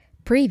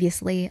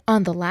Previously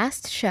on the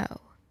last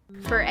show.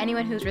 For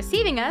anyone who's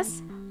receiving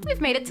us,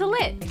 we've made it to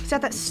Lit. Is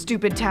that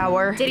stupid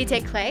tower? Did he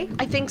take Clay?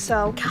 I think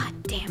so.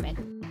 God damn it.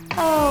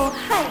 Oh,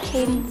 hi,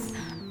 Cadence.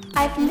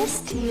 I've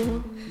missed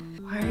you.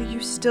 Why are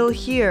you still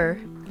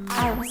here?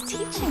 I was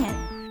teaching it,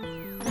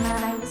 and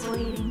then I was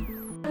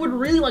waiting. I would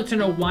really like to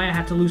know why I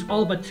had to lose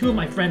all but 2 of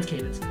my friends,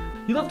 Cadence.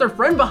 You left our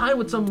friend behind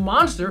with some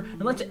monster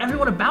and lied to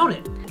everyone about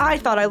it. I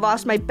thought I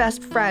lost my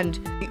best friend.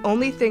 The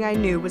only thing I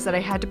knew was that I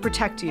had to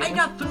protect you. I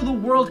got through the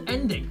world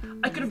ending.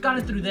 I could have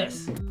gotten through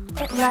this.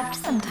 It left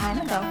some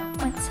time ago.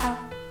 Went south.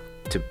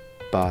 To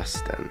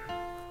Boston.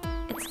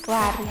 It's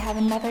glad we have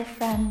another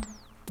friend.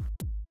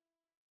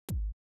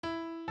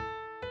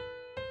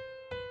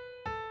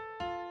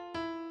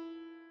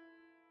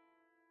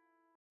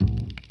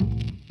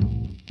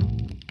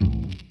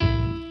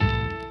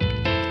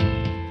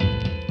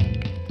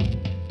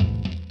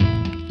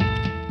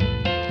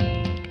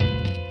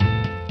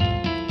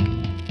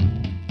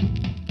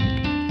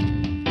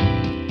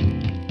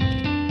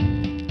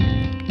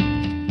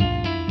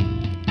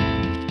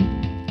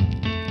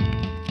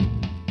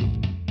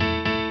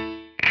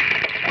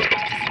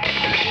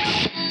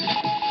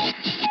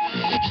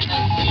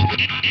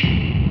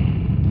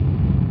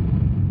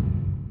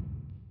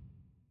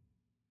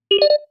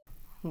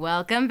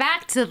 Welcome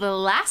back to the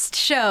last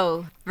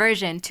show,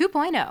 version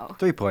 2.0.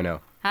 3.0.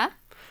 Huh?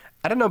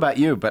 I don't know about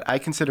you, but I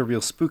consider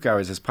Real Spook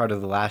Hours as part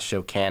of the last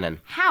show canon.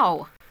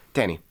 How?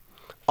 Danny,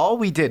 all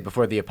we did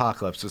before the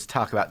apocalypse was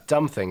talk about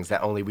dumb things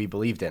that only we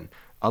believed in.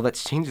 All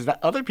that's changed is that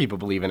other people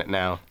believe in it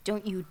now.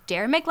 Don't you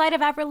dare make light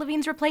of Avril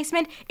Lavigne's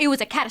replacement. It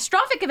was a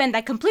catastrophic event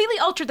that completely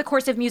altered the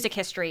course of music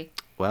history.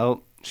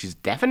 Well, she's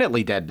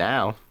definitely dead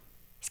now.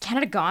 Is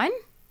Canada gone?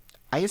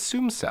 I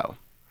assume so.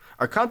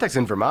 Our contacts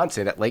in Vermont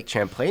say that Lake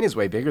Champlain is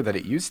way bigger than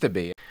it used to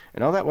be,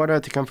 and all that water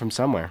had to come from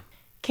somewhere.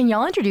 Can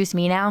y'all introduce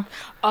me now?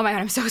 Oh my god,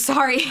 I'm so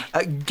sorry.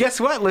 Guess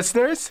what,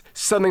 listeners?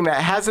 Something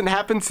that hasn't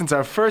happened since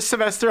our first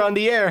semester on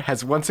the air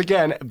has once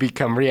again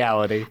become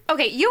reality.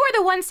 Okay, you are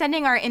the one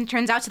sending our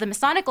interns out to the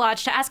Masonic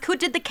Lodge to ask who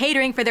did the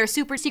catering for their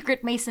super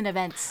secret Mason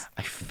events.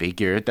 I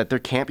figured that there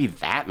can't be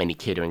that many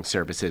catering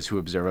services who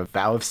observe a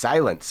vow of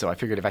silence, so I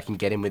figured if I can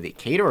get in with the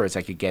caterers,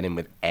 I could get in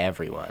with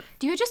everyone.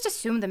 Do you just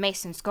assume the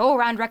Masons go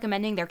around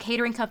recommending their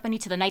catering company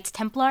to the Knights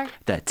Templar?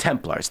 The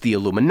Templars, the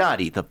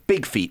Illuminati, the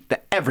Big Feet,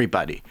 the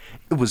everybody.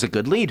 It was a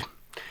good lead.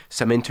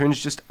 Some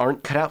interns just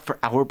aren't cut out for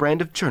our brand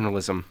of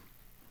journalism.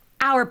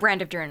 Our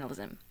brand of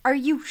journalism. Are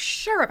you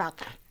sure about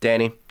that?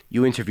 Danny,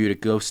 you interviewed a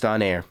ghost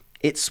on air.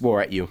 It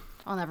swore at you.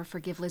 I'll never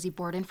forgive Lizzie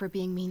Borden for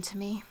being mean to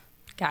me.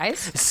 Guys?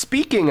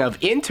 Speaking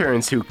of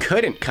interns who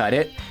couldn't cut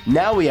it,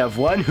 now we have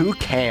one who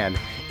can.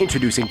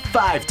 Introducing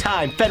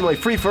 5-time Fenway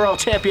Free-For-All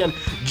champion,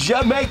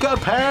 Jamaica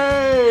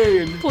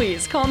Payne!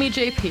 Please, call me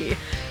JP.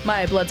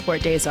 My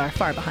Bloodsport days are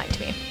far behind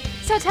me.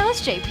 So tell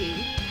us,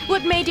 JP,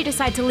 what made you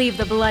decide to leave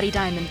the Bloody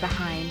Diamond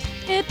behind?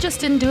 It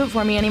just didn't do it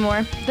for me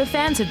anymore. The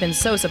fans have been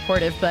so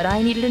supportive, but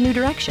I needed a new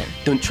direction.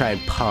 Don't try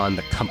and pawn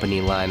the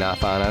company line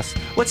off on us.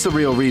 What's the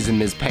real reason,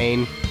 Ms.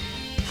 Payne?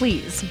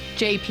 Please,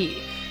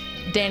 JP.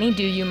 Danny,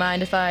 do you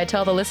mind if I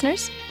tell the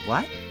listeners?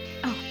 What?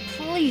 Oh,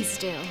 please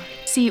do.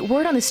 See,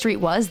 word on the street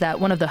was that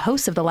one of the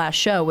hosts of the last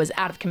show was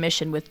out of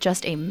commission with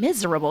just a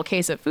miserable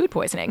case of food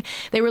poisoning.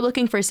 They were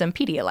looking for some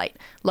Pedialyte.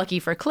 Lucky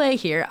for Clay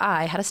here,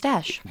 I had a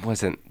stash.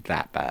 Wasn't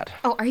that bad.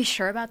 Oh, are you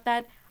sure about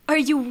that? Are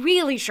you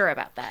really sure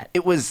about that?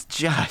 It was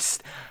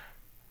just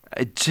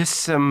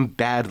some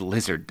bad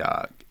lizard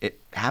dog. It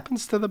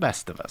happens to the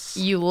best of us.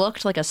 You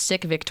looked like a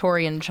sick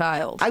Victorian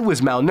child. I was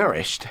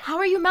malnourished. How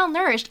are you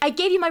malnourished? I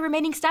gave you my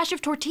remaining stash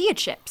of tortilla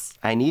chips.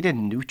 I needed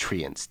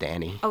nutrients,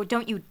 Danny. Oh,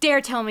 don't you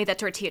dare tell me that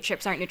tortilla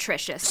chips aren't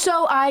nutritious.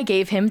 So I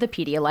gave him the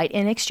Pedialyte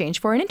in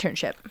exchange for an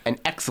internship. An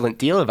excellent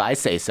deal if I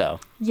say so.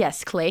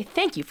 Yes, Clay,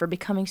 thank you for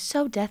becoming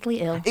so deathly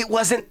ill. It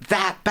wasn't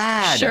that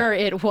bad. Sure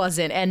it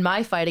wasn't, and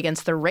my fight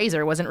against the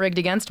razor wasn't rigged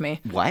against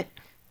me. What?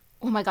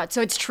 Oh my god,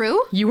 so it's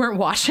true? You weren't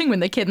watching when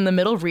the kid in the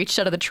middle reached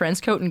out of the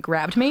trench coat and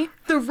grabbed me?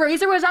 The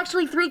razor was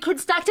actually 3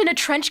 kids stacked in a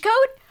trench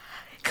coat?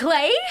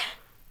 Clay?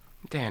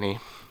 Danny,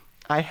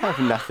 I have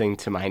nothing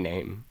to my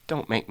name.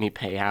 Don't make me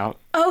pay out.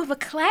 Oh,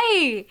 but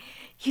Clay,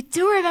 you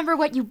do remember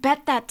what you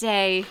bet that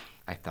day.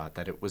 I thought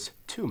that it was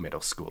 2 middle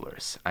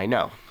schoolers. I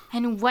know.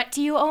 And what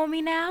do you owe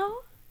me now?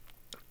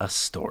 A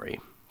story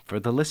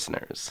for the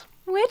listeners.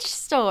 Which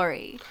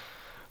story?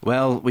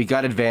 Well, we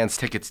got advance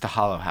tickets to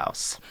Hollow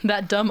House.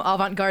 That dumb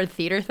avant-garde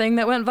theater thing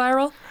that went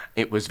viral?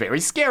 It was very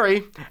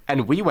scary,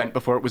 and we went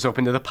before it was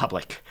open to the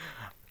public.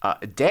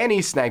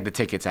 Danny snagged the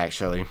tickets,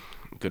 actually.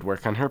 Good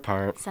work on her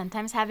part.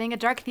 Sometimes having a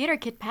dark theater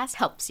kid pass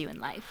helps you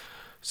in life.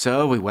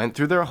 So we went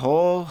through their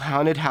whole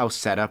haunted house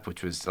setup,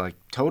 which was,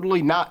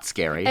 totally not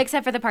scary.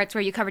 Except for the parts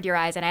where you covered your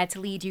eyes and I had to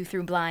lead you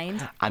through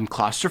blind. I'm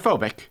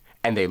claustrophobic,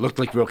 and they looked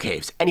like real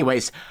caves.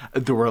 Anyways,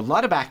 there were a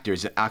lot of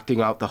actors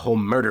acting out the whole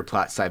murder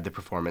plot side of the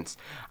performance.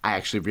 I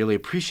actually really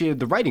appreciated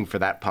the writing for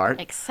that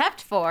part.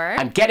 Except for...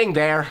 I'm getting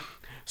there.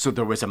 So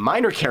there was a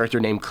minor character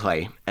named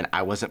Clay, and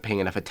I wasn't paying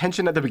enough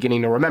attention at the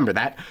beginning to remember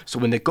that. So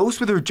when the ghost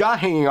with her jaw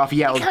hanging off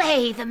yelled,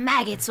 Clay, the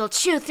maggots will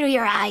chew through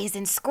your eyes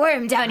and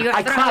squirm down your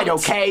I throat. cried,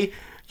 okay?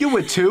 You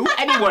would too.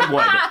 Anyone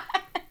would.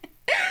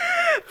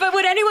 But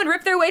would anyone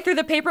rip their way through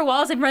the paper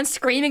walls and run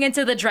screaming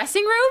into the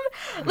dressing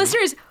room?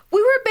 Listeners,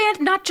 we were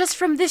banned not just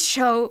from this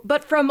show,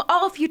 but from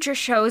all future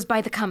shows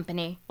by the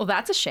company. Well,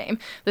 that's a shame.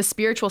 The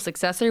spiritual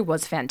successor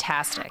was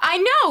fantastic. I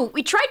know!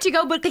 We tried to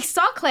go, but they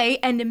saw Clay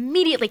and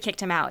immediately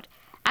kicked him out.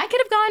 I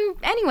could have gone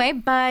anyway,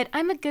 but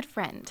I'm a good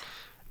friend.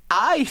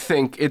 I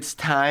think it's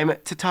time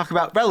to talk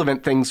about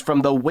relevant things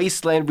from the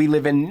wasteland we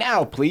live in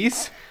now,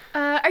 please.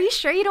 Are you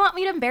sure you don't want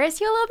me to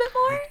embarrass you a little bit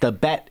more? The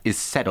bet is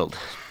settled.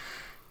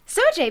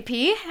 So,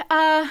 JP,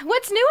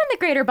 what's new in the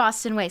greater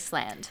Boston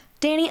wasteland?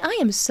 Danny, I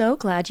am so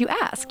glad you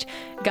asked.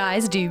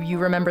 Guys, do you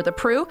remember the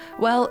Prue?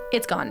 Well,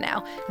 it's gone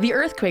now. The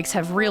earthquakes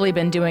have really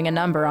been doing a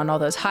number on all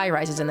those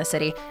high-rises in the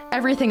city.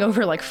 Everything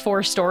over like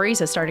 4 stories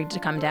is starting to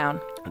come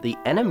down. The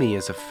enemy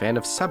is a fan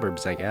of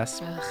suburbs, I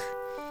guess. Ugh,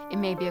 it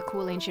may be a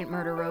cool ancient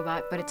murder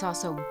robot, but it's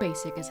also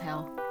basic as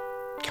hell.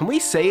 Can we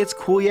say it's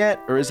cool yet,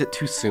 or is it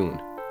too soon?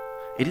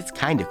 It is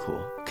kinda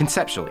cool.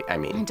 Conceptually, I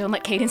mean. Don't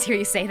let Cadence hear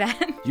you say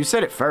that. You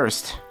said it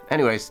first.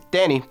 Anyways,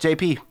 Danny,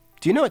 JP,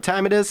 do you know what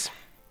time it is?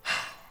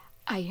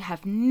 I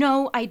have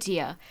no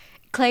idea.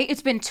 Clay,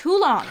 it's been too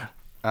long.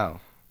 Oh.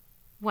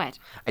 What?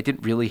 I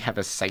didn't really have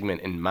a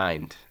segment in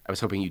mind. I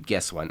was hoping you'd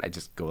guess one. I'd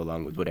just go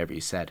along with whatever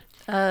you said.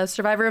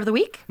 Survivor of the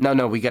Week?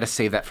 No, we gotta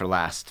save that for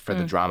last, for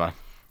the drama.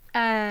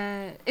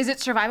 Is it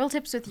survival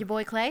tips with your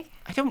boy Clay?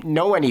 I don't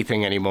know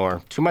anything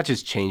anymore. Too much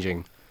is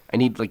changing. I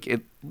need,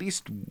 at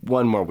least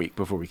one more week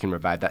before we can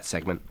revive that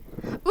segment.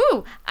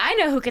 Ooh, I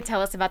know who could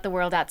tell us about the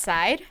world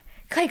outside.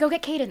 Clay, go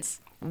get Cadence.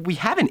 We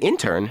have an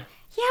intern.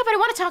 Yeah, but I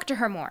want to talk to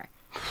her more.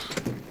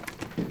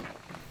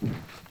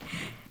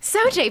 So,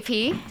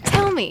 JP,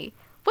 tell me,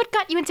 what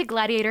got you into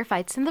gladiator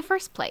fights in the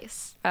first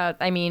place?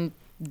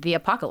 The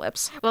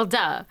apocalypse. Well,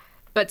 duh.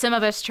 But some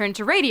of us turn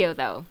to radio,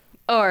 though.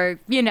 Or,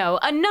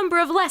 a number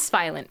of less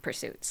violent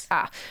pursuits.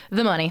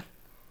 The money.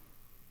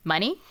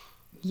 Money?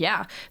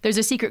 Yeah, there's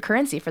a secret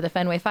currency for the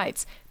Fenway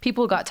fights.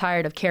 People got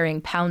tired of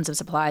carrying pounds of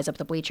supplies up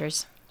the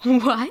bleachers.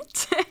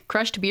 What?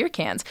 Crushed beer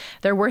cans.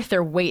 They're worth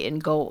their weight in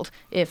gold.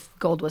 If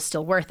gold was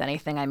still worth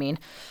anything, I mean.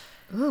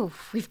 Ooh,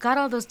 we've got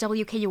all those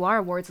WKUR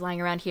awards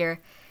lying around here.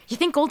 You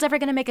think gold's ever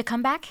gonna make a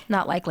comeback?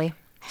 Not likely.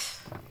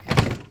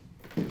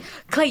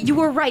 Clay, you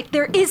were right.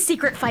 There is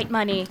secret fight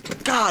money.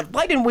 God,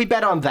 why didn't we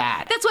bet on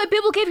that? That's why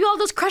Bibble gave you all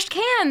those crushed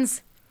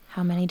cans.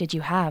 How many did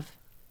you have?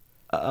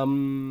 How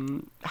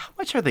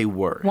much are they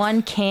worth?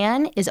 1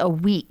 can is a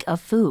week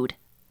of food.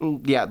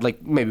 Yeah,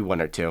 maybe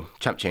 1 or 2.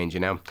 Chump change,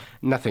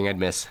 Nothing I'd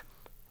miss.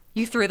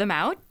 You threw them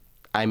out?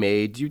 I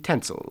made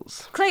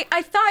utensils. Clay,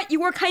 I thought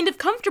you were kind of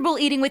comfortable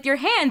eating with your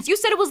hands. You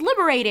said it was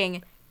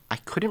liberating. I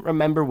couldn't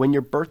remember when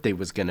your birthday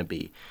was gonna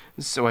be,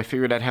 so I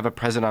figured I'd have a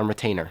present on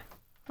retainer.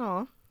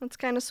 Aw, that's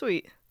kind of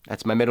sweet.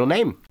 That's my middle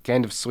name.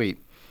 Kind of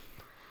sweet.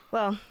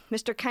 Well,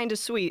 Mr. Kinda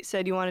Sweet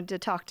said you wanted to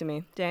talk to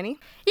me. Danny?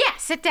 Yeah,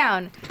 sit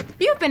down.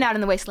 You've been out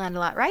in the wasteland a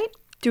lot, right?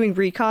 Doing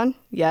recon?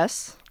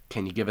 Yes.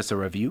 Can you give us a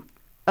review?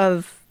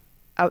 Of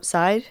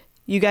outside?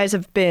 You guys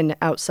have been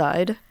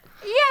outside.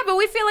 Yeah, but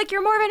we feel like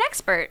you're more of an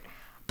expert.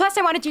 Plus,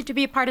 I wanted you to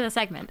be a part of the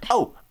segment.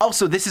 Oh,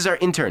 also, this is our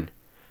intern.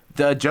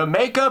 The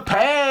Jamaica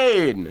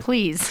Pain!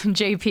 Please,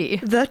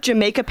 JP. The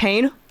Jamaica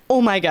Pain?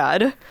 Oh my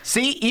god.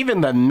 See,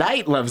 even the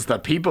night loves the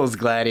People's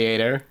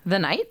Gladiator. The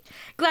night?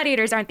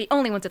 Gladiators aren't the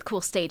only ones with cool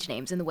stage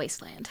names in the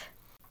wasteland.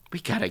 We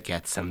gotta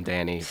get some,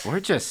 Danny. We're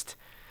just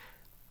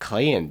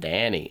Clay and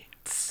Danny.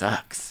 It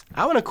sucks.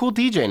 I want a cool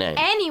DJ name.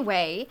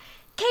 Anyway,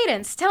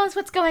 Cadence, tell us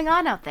what's going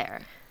on out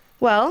there.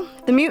 Well,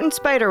 the mutant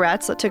spider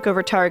rats that took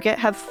over Target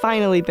have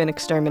finally been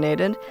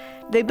exterminated.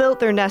 They built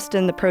their nest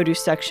in the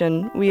produce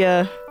section.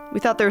 We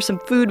thought there was some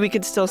food we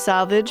could still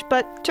salvage,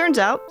 but turns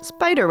out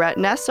spider rat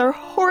nests are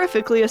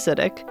horrifically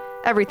acidic.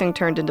 Everything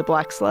turned into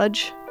black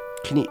sludge.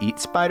 Can you eat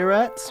spider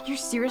rats? You're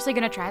seriously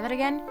gonna try that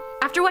again?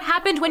 After what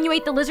happened when you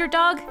ate the lizard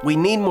dog? We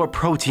need more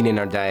protein in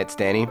our diets,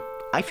 Danny.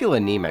 I feel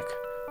anemic.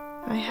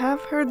 I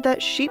have heard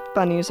that sheep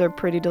bunnies are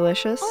pretty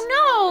delicious. Oh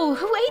no!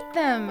 Who ate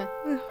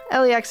them?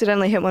 Ellie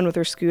accidentally hit one with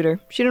her scooter.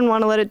 She didn't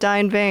want to let it die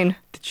in vain.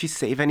 Did she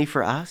save any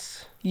for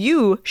us?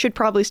 You should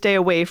probably stay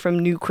away from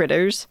new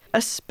critters,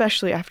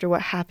 especially after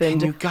what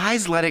happened. Can you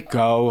guys let it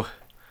go?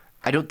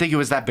 I don't think it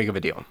was that big of a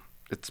deal.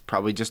 It's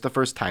probably just a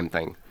first-time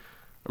thing.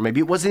 Or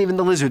maybe it wasn't even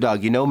the lizard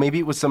dog, Maybe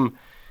it was some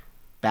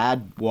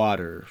bad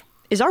water.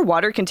 Is our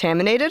water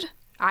contaminated?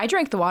 I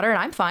drank the water and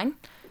I'm fine.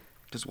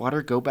 Does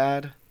water go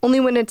bad? Only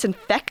when it's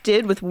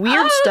infected with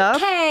weird stuff.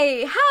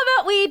 Okay, how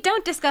about we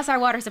don't discuss our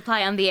water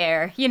supply on the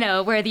air?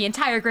 Where the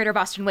entire greater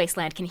Boston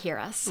wasteland can hear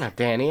us. Now,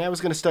 Danny, I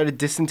was going to start a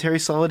dysentery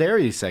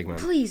solidarity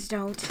segment. Please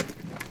don't.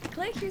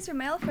 Clay, here's your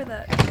mail for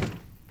the...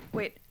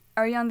 Wait,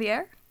 are you on the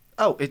air?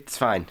 Oh, it's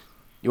fine.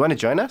 You want to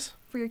join us?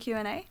 For your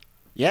Q&A?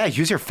 Yeah,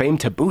 use your fame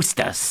to boost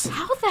us.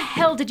 How the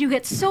hell did you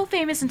get so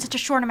famous in such a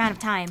short amount of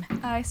time?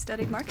 I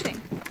studied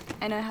marketing.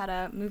 I know how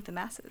to move the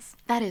masses.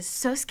 That is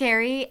so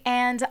scary,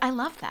 and I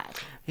love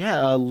that.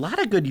 Yeah, a lot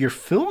of good your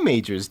film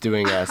majors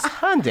doing us,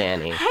 huh,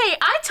 Danny? Hey,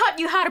 I taught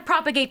you how to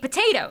propagate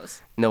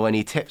potatoes. Know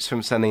any tips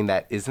from something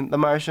that isn't the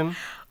Martian?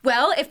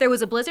 Well, if there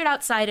was a blizzard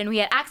outside and we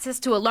had access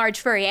to a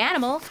large furry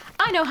animal,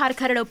 I know how to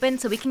cut it open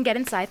so we can get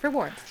inside for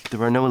warmth.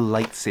 There are no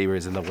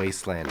lightsabers in the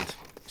wasteland,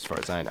 as far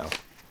as I know.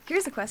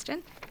 Here's a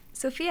question.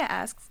 Sophia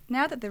asks,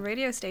 now that the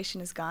radio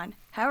station is gone,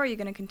 how are you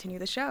going to continue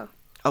the show?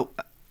 Oh,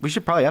 we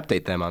should probably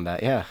update them on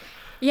that, yeah.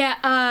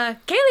 Yeah,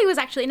 Kaylee was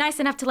actually nice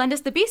enough to lend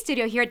us the B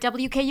studio here at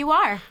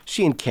WKUR.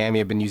 She and Cammy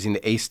have been using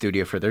the A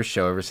studio for their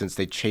show ever since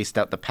they chased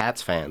out the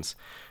Pats fans.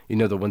 You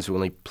know, the ones who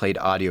only played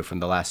audio from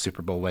the last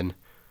Super Bowl win.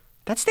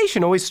 That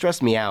station always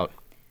stressed me out.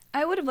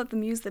 I would have let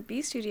them use the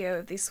B studio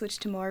if they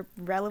switched to more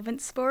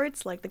relevant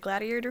sports like the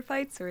gladiator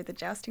fights or the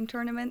jousting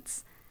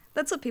tournaments.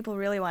 That's what people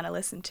really want to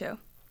listen to.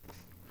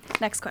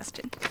 Next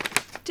question.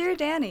 Dear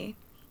Danny,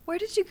 where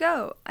did you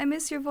go? I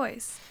miss your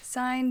voice.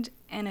 Signed,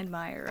 an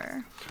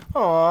admirer.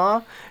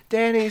 Aw,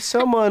 Danny,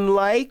 someone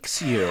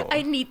likes you.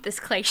 I need this,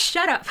 Clay.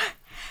 Shut up.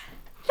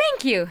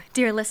 Thank you,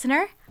 dear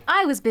listener.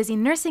 I was busy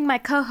nursing my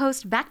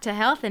co-host back to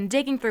health and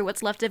digging through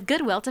what's left of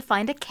Goodwill to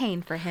find a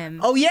cane for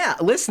him. Oh yeah,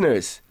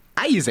 listeners,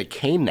 I use a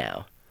cane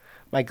now.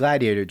 My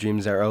gladiator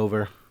dreams are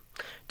over.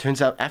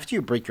 Turns out after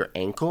you break your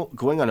ankle,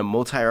 going on a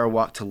multi-hour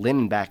walk to Lynn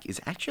and back is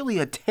actually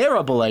a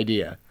terrible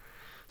idea.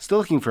 Still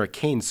looking for a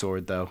cane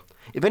sword, though.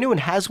 If anyone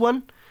has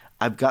one,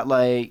 I've got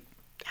like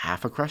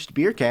half a crushed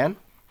beer can.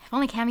 If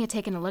only Cammy had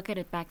taken a look at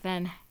it back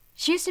then.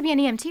 She used to be an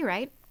EMT,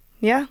 right?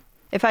 Yeah.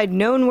 If I'd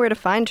known where to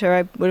find her,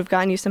 I would have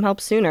gotten you some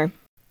help sooner.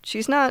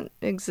 She's not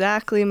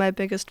exactly my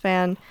biggest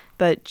fan,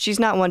 but she's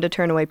not one to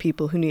turn away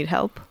people who need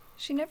help.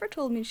 She never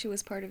told me she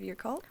was part of your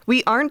cult.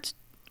 We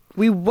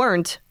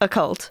weren't a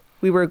cult.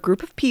 We were a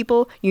group of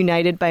people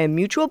united by a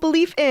mutual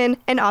belief in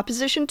and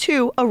opposition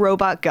to a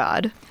robot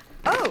god.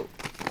 Oh,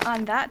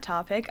 on that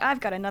topic, I've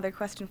got another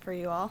question for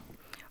you all.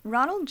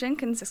 Ronald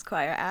Jenkins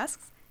Esquire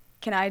asks,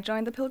 can I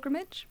join the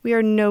pilgrimage? We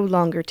are no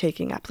longer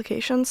taking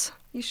applications.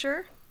 You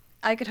sure?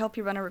 I could help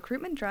you run a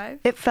recruitment drive.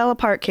 It fell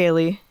apart,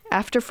 Kaylee.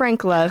 After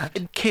Frank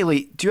left.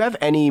 Kaylee, do you have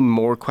any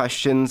more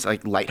questions,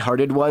 like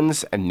lighthearted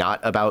ones, and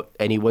not about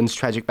anyone's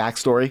tragic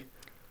backstory?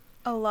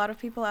 A lot of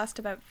people asked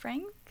about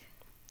Frank.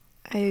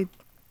 I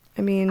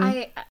mean...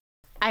 I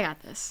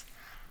got this.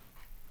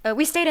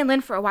 We stayed in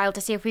Lynn for a while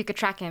to see if we could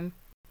track him.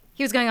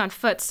 He was going on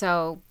foot,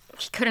 so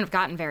he couldn't have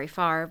gotten very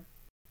far.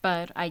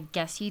 But I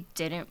guess he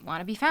didn't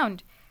want to be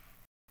found.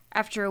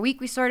 After a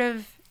week,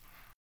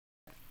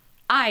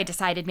 I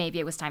decided maybe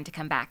it was time to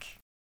come back.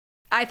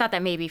 I thought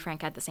that maybe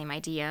Frank had the same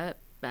idea.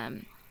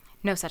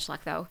 No such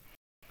luck, though.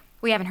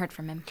 We haven't heard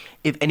from him.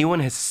 If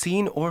anyone has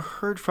seen or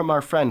heard from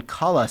our friend,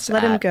 call us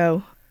Let him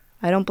go.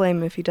 I don't blame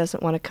him if he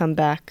doesn't want to come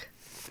back.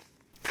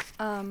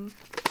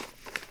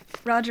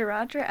 Roger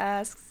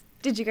asks,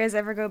 did you guys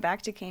ever go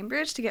back to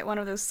Cambridge to get one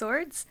of those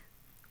swords?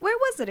 Where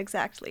was it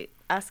exactly?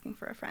 Asking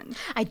for a friend.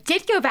 I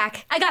did go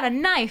back. I got a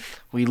knife.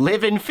 We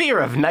live in fear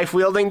of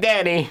knife-wielding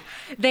Danny.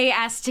 They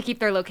asked to keep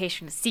their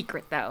location a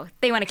secret, though.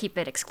 They want to keep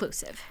it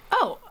exclusive.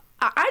 Oh,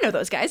 I know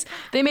those guys.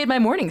 They made my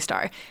Morning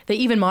Star. They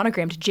even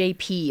monogrammed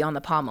JP on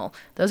the pommel.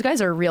 Those guys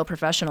are real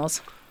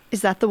professionals.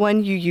 Is that the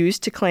one you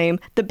used to claim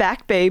the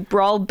Back Bay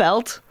Brawl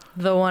Belt?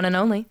 The one and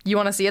only. You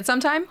want to see it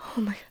sometime?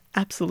 Oh my,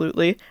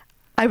 absolutely.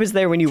 I was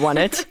there when you won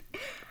it.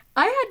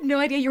 I had no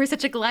idea you were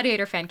such a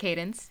Gladiator fan,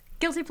 Cadence.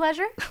 Guilty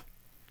pleasure?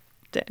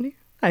 Danny,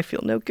 I feel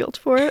no guilt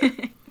for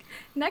it.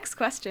 Next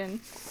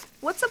question.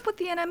 What's up with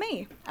the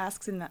NME?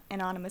 Asks an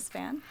anonymous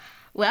fan.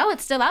 Well,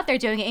 it's still out there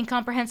doing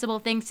incomprehensible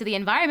things to the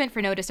environment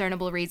for no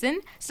discernible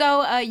reason.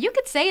 So, you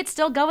could say it's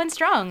still going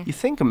strong. You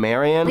think,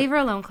 Marion? Leave her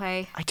alone,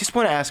 Clay. I just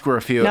want to ask her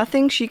a few...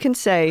 Nothing she can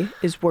say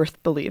is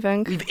worth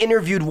believing. We've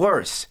interviewed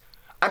worse.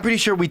 I'm pretty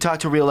sure we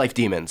talked to real-life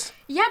demons.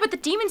 Yeah, but the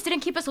demons didn't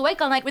keep us awake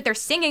all night with their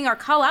singing or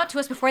call out to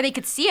us before they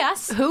could see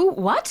us. Who?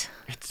 What?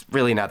 It's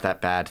really not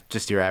that bad.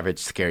 Just your average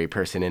scary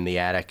person in the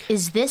attic.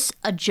 Is this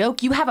a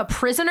joke? You have a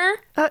prisoner?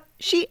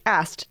 She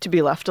asked to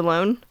be left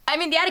alone. I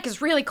mean, the attic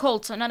is really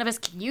cold, so none of us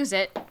can use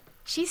it.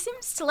 She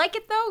seems to like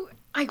it, though.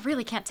 I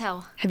really can't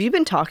tell. Have you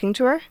been talking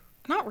to her?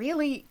 Not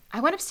really.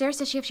 I went upstairs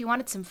to see if she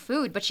wanted some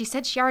food, but she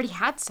said she already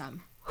had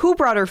some. Who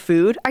brought her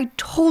food? I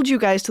told you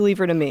guys to leave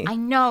her to me. I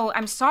know.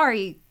 I'm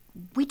sorry.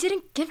 We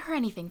didn't give her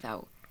anything,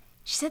 though.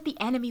 She said the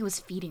enemy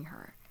was feeding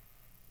her.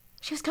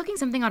 She was cooking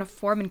something on a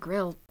Foreman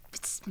grill.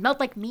 It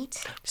smelled like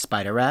meat.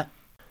 Spider rat?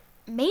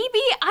 Maybe.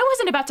 I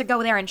wasn't about to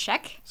go there and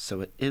check.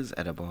 So it is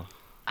edible.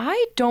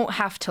 I don't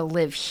have to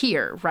live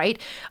here, right?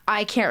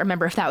 I can't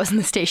remember if that was in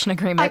the station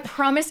agreement. I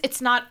promise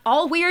it's not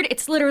all weird.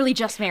 It's literally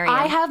just Marion.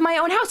 I have my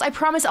own house. I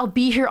promise I'll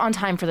be here on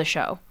time for the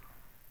show.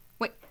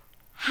 Wait,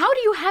 how do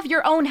you have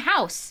your own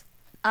house?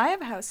 I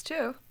have a house,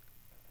 too.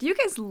 Do you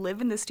guys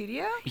live in the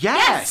studio?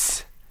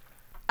 Yes!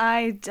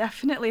 I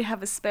definitely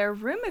have a spare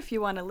room if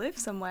you want to live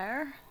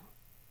somewhere.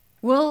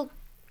 We'll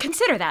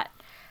consider that.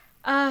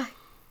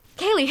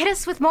 Kaylee, hit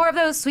us with more of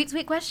those sweet,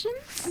 sweet questions.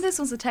 This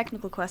was a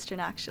technical question,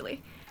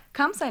 actually.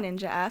 Kamsai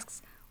Ninja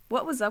asks,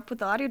 what was up with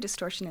the audio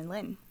distortion in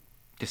Lynn?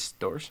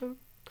 Distortion?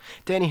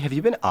 Danny, have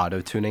you been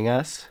auto-tuning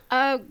us?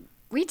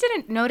 We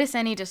didn't notice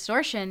any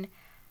distortion.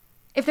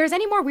 If there's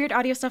any more weird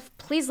audio stuff,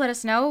 please let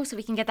us know so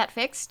we can get that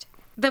fixed.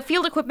 The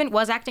field equipment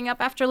was acting up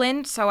after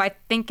Lynn, so I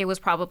think it was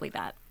probably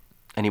that.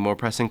 Any more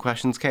pressing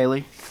questions,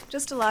 Kaylee?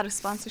 Just a lot of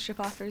sponsorship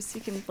offers.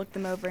 You can look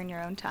them over in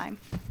your own time.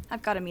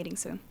 I've got a meeting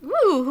soon.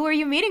 Ooh, who are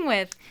you meeting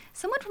with?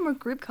 Someone from a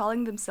group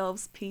calling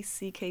themselves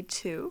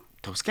PCK2.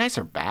 Those guys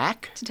are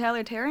back?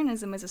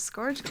 Totalitarianism is a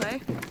scourge,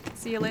 Clay.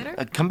 See you later.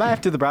 Come by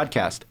after the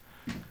broadcast.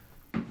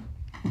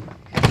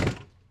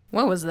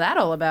 What was that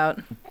all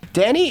about?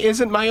 Danny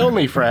isn't my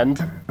only friend.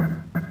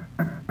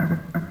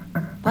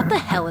 What the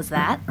hell is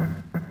that?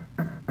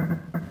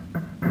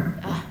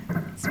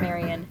 It's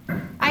Marion.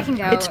 I can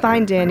go. It's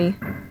fine, Danny.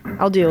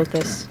 I'll deal with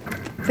this.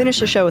 Finish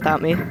the show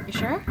without me. You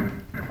sure?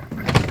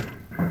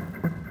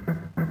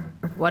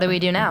 What do we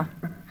do now?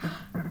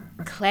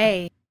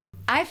 Clay,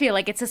 I feel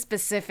like it's a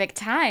specific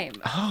time.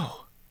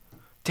 Oh,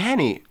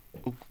 Danny,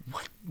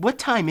 what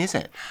time is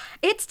it?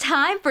 It's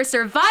time for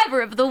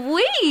Survivor of the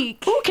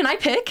Week! Ooh, can I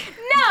pick?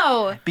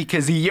 No!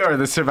 Because you're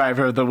the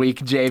survivor of the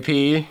week,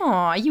 JP.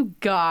 Aw, you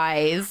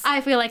guys.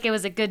 I feel like it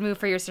was a good move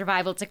for your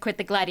survival to quit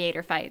the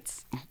gladiator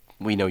fights.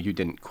 We know you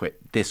didn't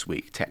quit this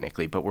week,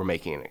 technically, but we're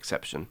making an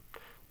exception.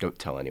 Don't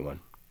tell anyone.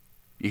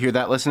 You hear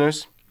that,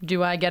 listeners?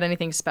 Do I get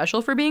anything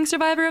special for being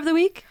Survivor of the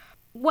Week?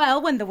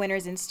 Well, when the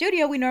winner's in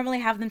studio, we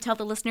normally have them tell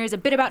the listeners a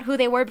bit about who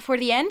they were before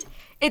the end.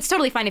 It's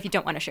totally fine if you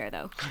don't want to share,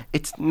 though.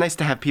 It's nice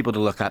to have people to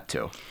look up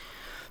to.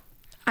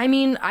 I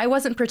mean, I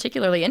wasn't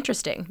particularly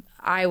interesting.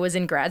 I was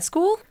in grad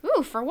school.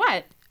 Ooh, for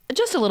what?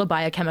 Just a little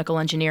biochemical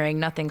engineering,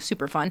 nothing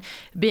super fun.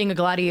 Being a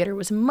gladiator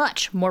was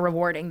much more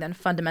rewarding than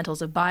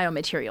fundamentals of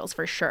biomaterials,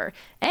 for sure.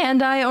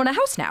 And I own a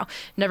house now.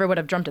 Never would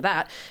have dreamt of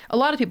that. A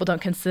lot of people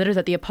don't consider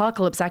that the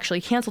apocalypse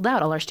actually canceled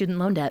out all our student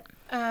loan debt.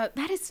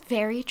 That is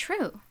very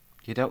true.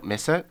 You don't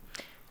miss it?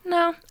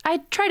 No, I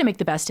try to make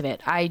the best of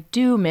it. I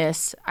do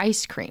miss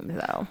ice cream,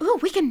 though. Ooh,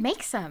 we can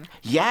make some.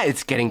 Yeah,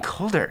 it's getting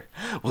colder.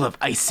 We'll have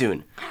ice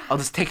soon. I'll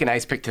just take an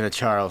ice pick to the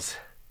Charles.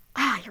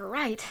 Ah, you're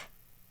right.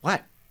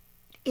 What?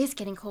 It is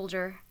getting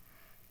colder.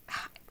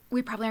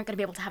 We probably aren't going to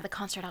be able to have the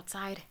concert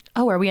outside.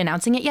 Oh, are we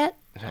announcing it yet?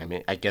 I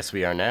mean, I guess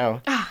we are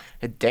now.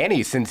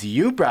 Danny, since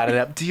you brought it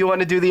up, do you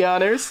want to do the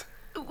honors?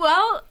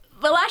 Well,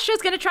 the last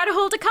show's going to try to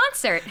hold a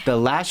concert. The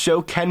Last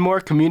Show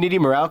Kenmore Community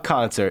Morale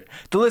Concert.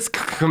 The list.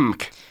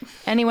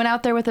 Anyone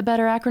out there with a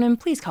better acronym,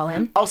 please call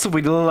in. Also,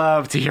 we'd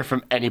love to hear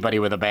from anybody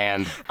with a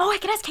band. Oh, I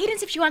can ask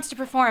Cadence if she wants to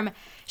perform.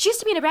 She used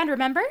to be in a band,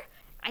 remember?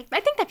 I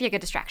think that'd be a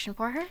good distraction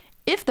for her.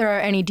 If there are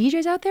any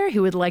DJs out there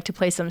who would like to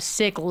play some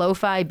sick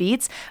lo-fi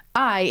beats,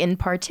 I, in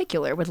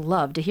particular, would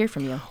love to hear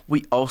from you.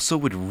 We also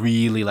would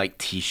really like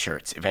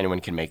t-shirts, if anyone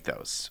can make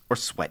those. Or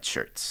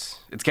sweatshirts.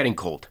 It's getting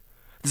cold.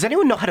 Does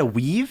anyone know how to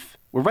weave?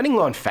 We're running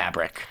low on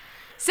fabric.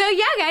 So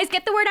yeah, guys,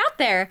 get the word out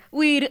there.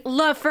 We'd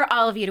love for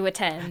all of you to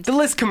attend. The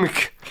list.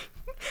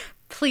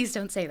 Please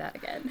don't say that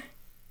again.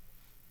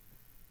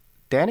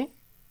 Danny?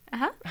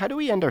 Uh-huh. How do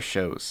we end our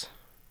shows?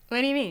 What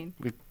do you mean?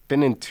 We've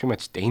been in too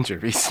much danger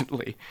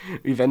recently.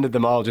 We've ended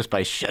them all just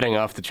by shutting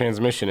off the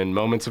transmission in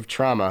moments of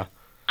trauma.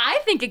 I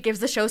think it gives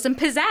the show some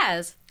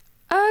pizzazz.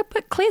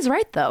 But Clay's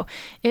right, though.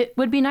 It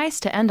would be nice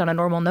to end on a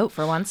normal note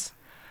for once.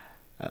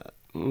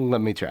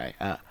 Let me try.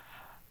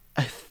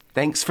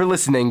 Thanks for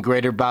listening,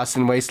 Greater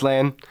Boston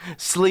Wasteland.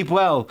 Sleep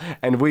well,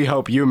 and we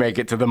hope you make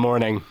it to the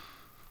morning.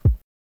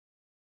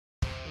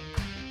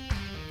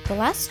 The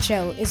Last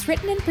Show is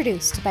written and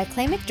produced by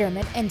Clay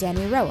McDermott and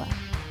Danny Roa.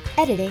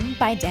 Editing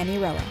by Danny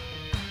Roa.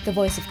 The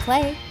voice of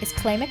Clay is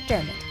Clay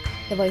McDermott.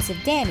 The voice of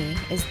Danny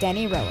is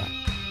Danny Roa.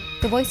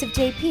 The voice of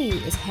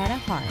JP is Hannah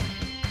Harn.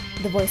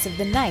 The voice of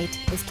the Knight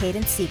is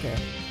Cadence Seeger.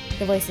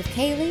 The voice of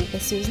Kaylee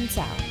is Susan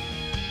Tsao.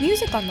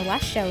 Music on The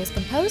Last Show is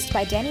composed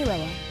by Danny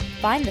Roa.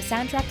 Find the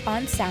soundtrack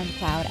on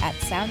SoundCloud at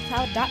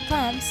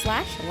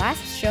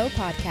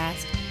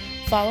soundcloud.com/lastshowpodcast.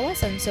 Follow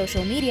us on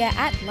social media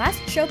at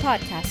Last Show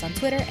Podcast on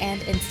Twitter and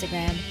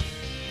Instagram.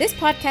 This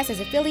podcast is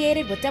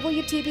affiliated with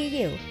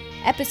WTBU.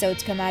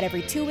 Episodes come out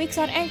every 2 weeks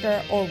on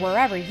Anchor or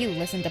wherever you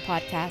listen to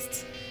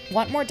podcasts.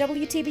 Want more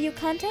WTBU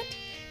content?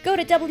 Go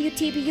to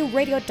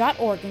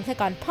WTBUradio.org and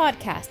click on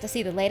Podcast to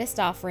see the latest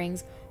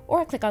offerings,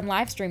 or click on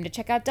Livestream to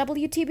check out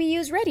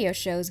WTBU's radio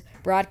shows,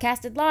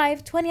 broadcasted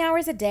live 20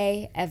 hours a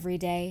day, every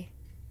day.